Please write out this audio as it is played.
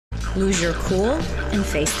lose your cool, and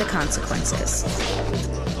face the consequences.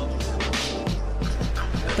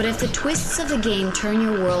 But if the twists of the game turn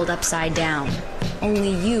your world upside down,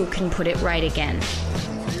 only you can put it right again.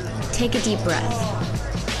 Take a deep breath.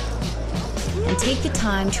 And take the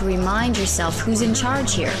time to remind yourself who's in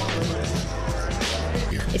charge here.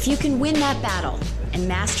 If you can win that battle and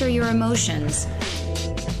master your emotions,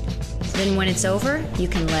 then when it's over, you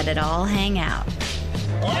can let it all hang out. It's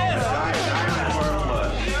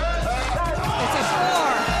a 4.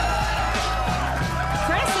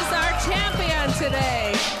 Chris is our champion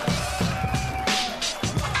today.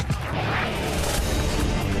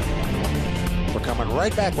 We're coming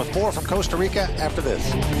right back with more from Costa Rica after this.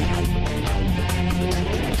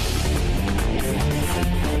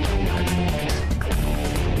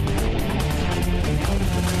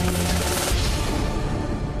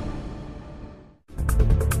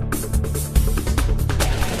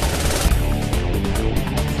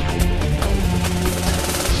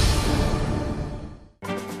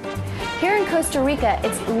 Here in Costa Rica,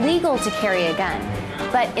 it's legal to carry a gun,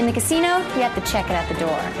 but in the casino, you have to check it at the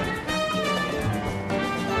door.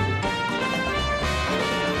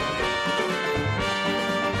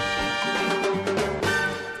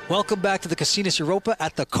 Welcome back to the Casinos Europa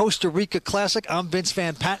at the Costa Rica Classic. I'm Vince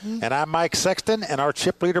Van Patten. And I'm Mike Sexton, and our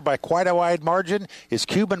chip leader by quite a wide margin is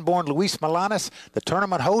Cuban-born Luis Milanes, the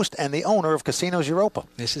tournament host and the owner of Casinos Europa.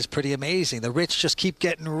 This is pretty amazing. The rich just keep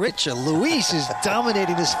getting richer. Luis is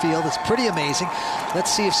dominating this field. It's pretty amazing.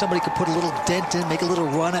 Let's see if somebody could put a little dent in, make a little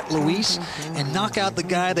run at Luis, and knock out the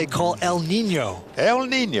guy they call El Nino. El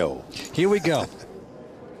Nino. Here we go.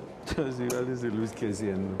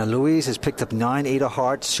 Luis has picked up 9-8 of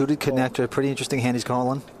hearts, suited connector. Pretty interesting hand he's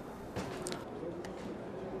calling.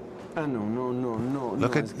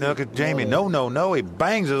 Look at Jamie. No. He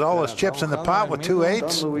bangs all his chips in the pot with 2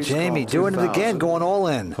 8s. Jamie doing it again, going all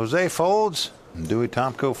in. Jose folds. Dewey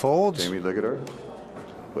Tomko folds. Jamie, look at her.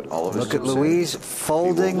 Look at Luis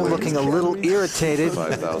folding, looking a little irritated.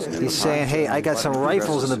 He's saying, hey, I got some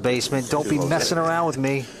rifles in the basement. Don't be messing around with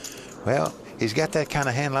me. Well, he's got that kind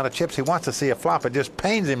of hand, a lot of chips. He wants to see a flop. It just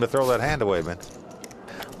pains him to throw that hand away, Vince.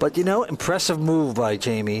 But, you know, impressive move by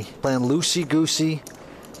Jamie. Playing loosey-goosey.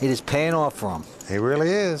 It is paying off for him. He really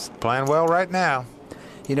is. Playing well right now.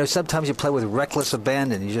 You know, sometimes you play with reckless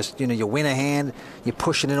abandon. You just, you win a hand, you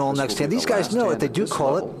push it in all next hand. These guys know if they do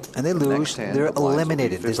call it and they lose, they're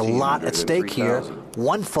eliminated. There's a lot at stake here.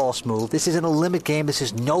 One false move. This isn't a limit game. This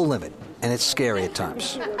is no limit. And it's scary at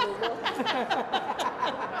times.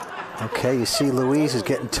 Okay, you see Luis is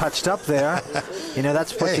getting touched up there. You know,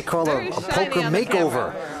 that's what you call a poker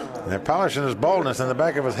makeover. They're polishing his baldness in the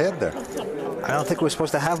back of his head there. I don't think we're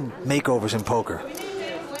supposed to have makeovers in poker.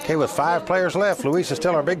 Okay, with 5 players left, Luis is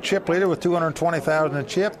still our big chip leader with 220,000 in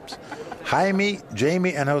chips. Jaime,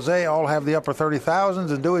 Jamie, and Jose all have the upper 30,000s,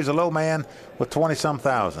 and Dewey's a low man with 20-some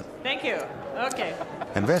thousand. Thank you. Okay.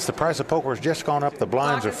 And Vince, the price of poker has just gone up. The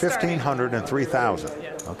blinds are 1,500 and 3,000.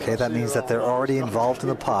 Okay, that means that they're already involved in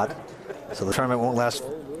the pot. So the tournament won't last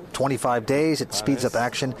 25 days. It speeds up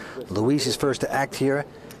action. Luis is first to act here.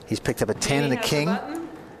 He's picked up a 10 and a king.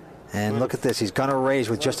 And look at this. He's going to raise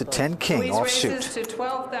with just a 10 king offsuit. Raises to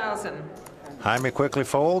 12,000. Jaime quickly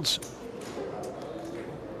folds.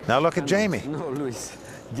 Now look at Jamie. No, Luis.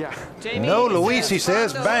 Yeah. No, Luis, he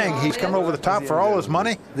says. Bang. He's come over the top for all his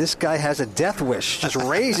money. This guy has a death wish. Just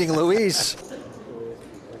raising Luis.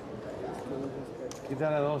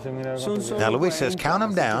 Now Luis says count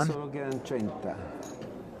him down.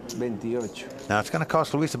 Now it's going to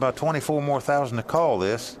cost Luis about 24 more thousand to call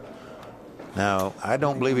this. Now, I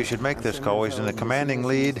don't believe he should make this call. He's in a commanding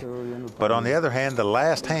lead. But on the other hand, the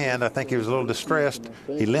last hand, I think he was a little distressed.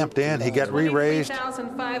 He limped in. He got re-raised.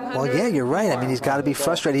 Well, yeah, you're right. I mean, he's got to be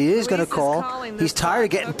frustrated. He is going to call. He's tired of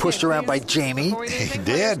getting pushed around by Jamie. He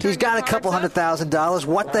did. He's got a couple $100,000.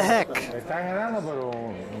 What the heck?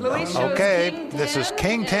 Okay, this is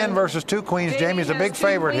King 10 versus 2 queens. Jamie's a big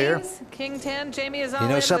favorite here. King 10, Jamie is you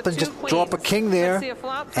know something? Just drop a king there,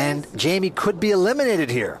 and Jamie could be eliminated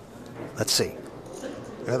here. Let's see.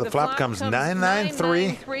 Yeah, the flop comes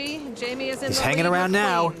 9-9-3. He's hanging around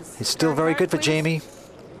now. He's still very good for Jamie.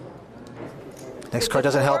 Next card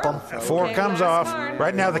doesn't help him. 4 comes off.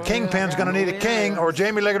 Right now, the kingpin's going to need a king, or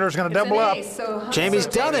Jamie Liggett going to double up. Jamie's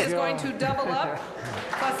done it.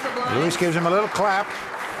 Luis gives him a little clap.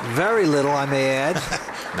 Very little, I may add.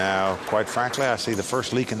 Now, quite frankly, I see the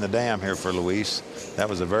first leak in the dam here for Luis. That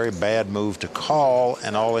was a very bad move to call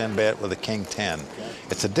an all-in bet with a king 10.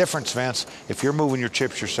 It's a difference, Vince, if you're moving your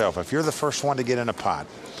chips yourself. If you're the first one to get in a pot,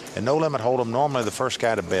 and no limit hold'em, normally the first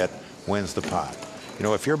guy to bet wins the pot. You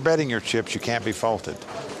know, if you're betting your chips, you can't be faulted.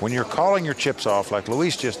 When you're calling your chips off like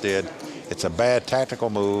Luis just did, it's a bad tactical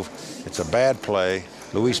move. It's a bad play.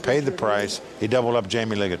 Luis paid the price. He doubled up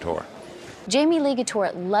Jamie Ligator. Jamie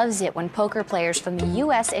Ligator loves it when poker players from the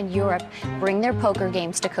U.S. and Europe bring their poker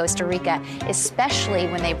games to Costa Rica, especially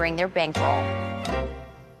when they bring their bankroll.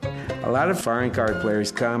 A lot of foreign card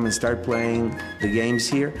players come and start playing the games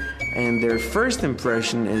here, and their first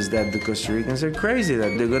impression is that the Costa Ricans are crazy,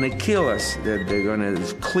 that they're going to kill us, that they're going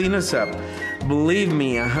to clean us up. Believe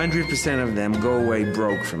me, 100% of them go away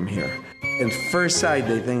broke from here. At first sight,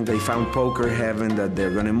 they think they found poker heaven, that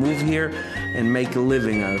they're going to move here and make a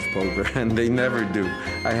living out of poker, and they never do.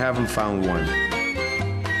 I haven't found one.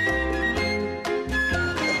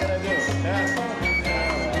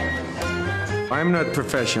 I'm not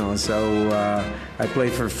professional, so I play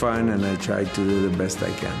for fun and I try to do the best I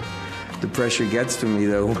can. The pressure gets to me,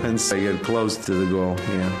 though, once I get close to the goal,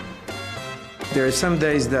 yeah. There are some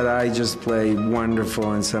days that I just play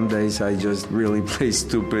wonderful, and some days I just really play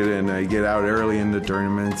stupid, and I get out early in the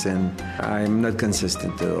tournaments, and I'm not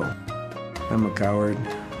consistent at all. I'm a coward.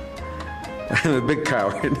 I'm a big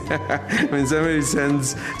coward. When somebody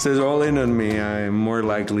says all in on me, I'm more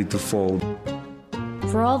likely to fold.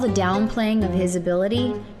 For all the downplaying of his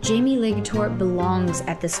ability, Jamie Ligator belongs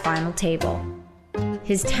at this final table.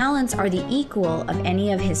 His talents are the equal of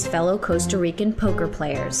any of his fellow Costa Rican poker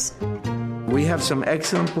players. We have some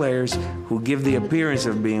excellent players who give the appearance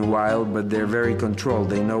of being wild, but they're very controlled.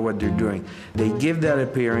 They know what they're doing. They give that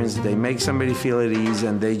appearance, they make somebody feel at ease,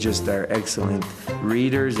 and they just are excellent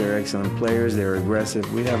readers, they're excellent players, they're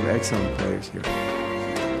aggressive. We have excellent players here.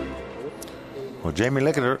 Well, Jamie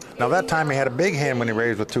Ligator, now that time he had a big hand when he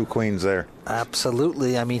raised with two queens there.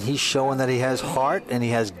 Absolutely. I mean, he's showing that he has heart and he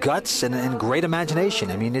has guts and great imagination.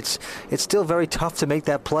 I mean, it's still very tough to make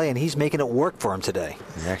that play, and he's making it work for him today.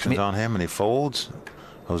 The action's on him, and he folds.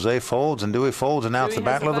 Jose folds, and Dewey folds, and now it's the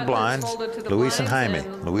battle of the blinds. Luis and Jaime.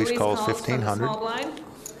 Luis calls 1,500.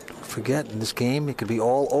 Forget, in this game, it could be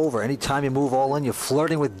all over. Anytime you move all in, you're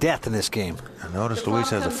flirting with death in this game. I notice Luis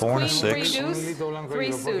has a 4 and a 6.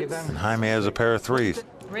 Three suits. And Jaime has a pair of 3s.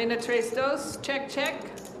 Reina tres dos. Check, check.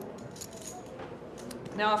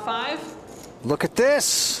 Now a 5. Look at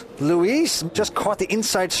this. Luis just caught the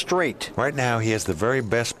inside straight. Right now, he has the very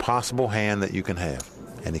best possible hand that you can have.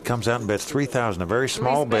 And he comes out and bets 3,000, a very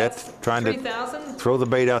small bet, trying to throw the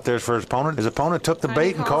bait out there for his opponent. His opponent took the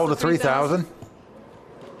bait and called the 3,000.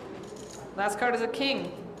 Last card is a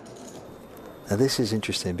king. Now this is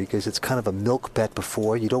interesting because it's kind of a milk bet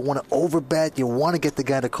before. You don't want to overbet. You want to get the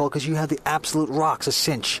guy to call because you have the absolute rocks, a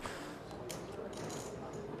cinch.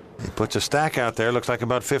 He puts a stack out there, looks like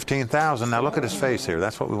about 15,000. Now look at his face here.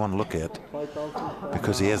 That's what we want to look at,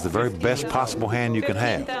 because he has the very best possible hand you can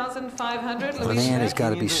have. 15,500. The man has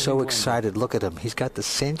got to be so excited. Look at him. He's got the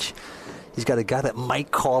cinch. He's got a guy that might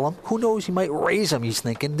call him. Who knows? He might raise him. He's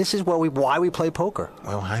thinking, this is why we play poker.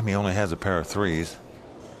 Well, Jaime only has a pair of 3s.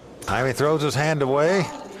 Jaime throws his hand away,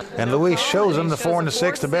 and Luis shows him the 4 and the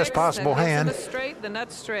 6, the best possible hand. The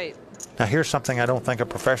nuts straight. Now, here's something I don't think a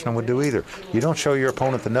professional would do either. You don't show your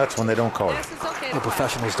opponent the nuts when they don't call you. Yes, it's okay. Well,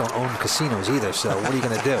 professionals don't own casinos either, so what are you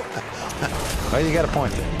going to do? Well, you got a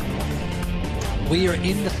point there. We are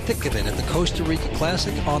in the thick of it at the Costa Rica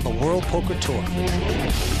Classic on the World Poker Tour.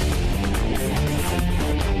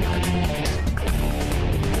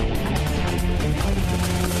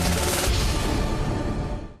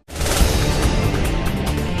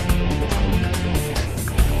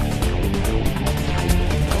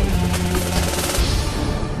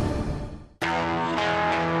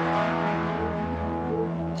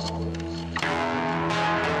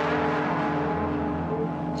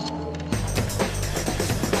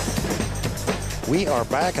 We are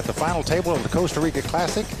back at the final table of the Costa Rica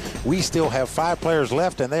Classic. We still have 5 players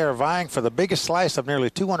left, and they are vying for the biggest slice of nearly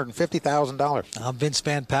 $250,000. I'm Vince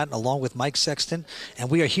Van Patten along with Mike Sexton, and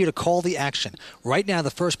we are here to call the action. Right now,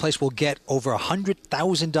 the first place will get over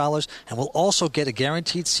 $100,000 and will also get a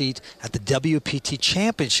guaranteed seat at the WPT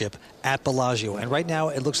Championship at Bellagio. And right now,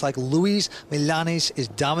 it looks like Luis Milanes is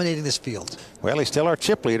dominating this field. Well, he's still our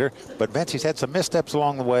chip leader, but Vince, he's had some missteps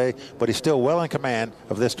along the way, but he's still well in command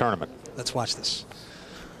of this tournament. Let's watch this.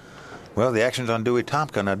 Well, the action's on Dewey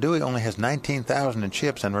Tomka. Now, Dewey only has 19,000 in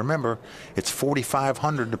chips, and remember, it's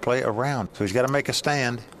 4,500 to play around, so he's got to make a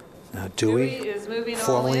stand. Now, Dewey,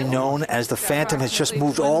 formerly known as the Phantom, has just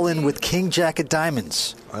moved all in with King Jack of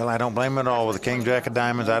Diamonds. Well, I don't blame him at all with the King Jack of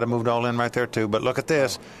Diamonds. I'd have moved all in right there, too. But look at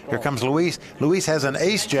this. Here comes Luis. Luis has an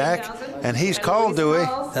Ace Jack, and he's called Dewey.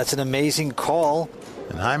 That's an amazing call.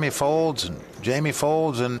 And Jaime folds, and Jamie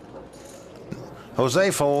folds, and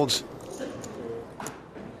Jose folds.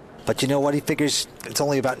 But you know what? He figures it's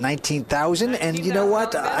only about 19,000, and you know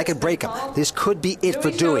what? I could break him. This could be it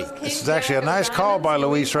for Dewey. This is actually a nice call by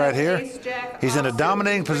Luis right here. He's in a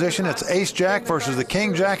dominating position. It's ace-jack versus the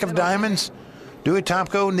king-jack of diamonds. Dewey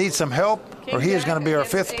Tomko needs some help, or he is going to be our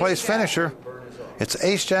fifth-place finisher. It's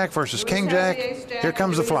ace-jack versus king-jack. Here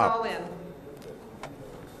comes the flop.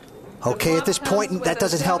 Okay, at this point, that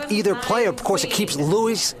doesn't help either player. Of course, it keeps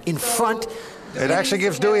Luis in front. It actually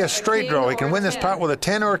gives Dewey a straight draw. He can win this pot with a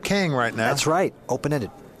 10 or a king right now. That's right. Open-ended.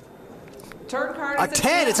 A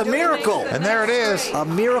 10. It's a miracle. And there it is. A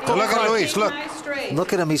miracle. Look at Luis. Look.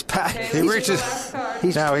 Look at him. He's packed. He reaches.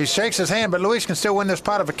 Now, he shakes his hand, but Luis can still win this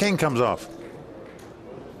pot if a king comes off.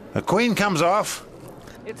 A queen comes off.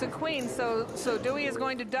 It's a queen, so Dewey is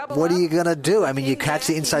going to double. What up. are you going to do? I mean, you catch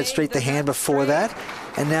the inside straight the hand before that,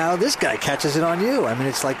 and now this guy catches it on you. I mean,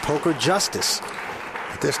 it's like poker justice.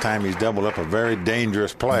 This time he's doubled up a very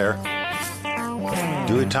dangerous player.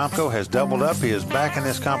 Dewey Tomko has doubled up. He is back in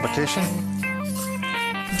this competition.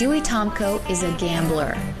 Dewey Tomko is a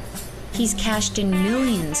gambler. He's cashed in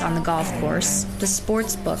millions on the golf course, the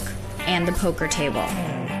sports book, and the poker table.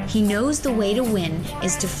 He knows the way to win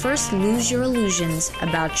is to first lose your illusions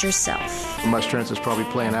about yourself. My strength is probably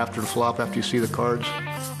playing after the flop, after you see the cards.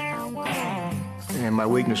 And my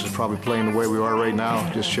weakness is probably playing the way we are right now,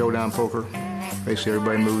 just showdown poker. Basically,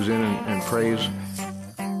 everybody moves in and prays.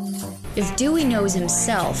 If Dewey knows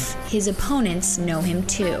himself, his opponents know him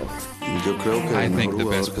too. I think the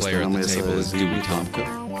best player at the table is Dewey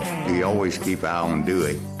Tomko. You always keep an eye on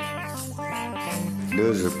Dewey.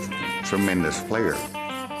 Dewey's a tremendous player.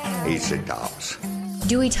 He's the tops.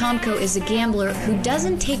 Dewey Tomko is a gambler who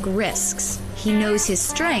doesn't take risks. He knows his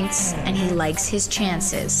strengths and he likes his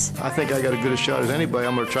chances. I think I got as good a shot as anybody.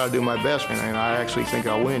 I'm going to try to do my best, and I actually think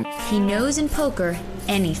I'll win. He knows in poker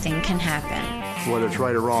anything can happen. Whether it's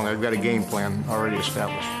right or wrong, I've got a game plan already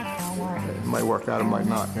established. It might work out, it might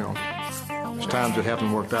not, you know. There's times it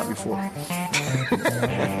hasn't worked out before.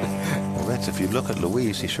 Well, Vince, if you look at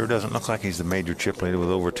Luis, he sure doesn't look like he's the major chip leader with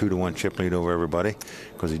over 2-1 chip lead over everybody,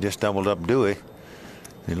 because he just doubled up Dewey.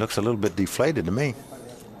 He looks a little bit deflated to me.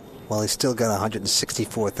 Well, he's still got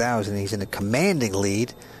 164,000. He's in a commanding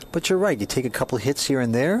lead. But you're right. You take a couple hits here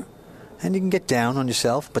and there, and you can get down on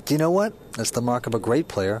yourself. But you know what? That's the mark of a great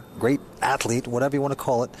player, great athlete, whatever you want to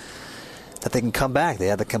call it, that they can come back. They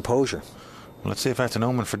have the composure. Well, let's see if that's an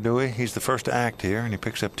omen for Dewey. He's the first to act here, and he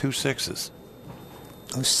picks up 2 6s.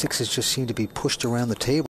 Those 6s just seem to be pushed around the table.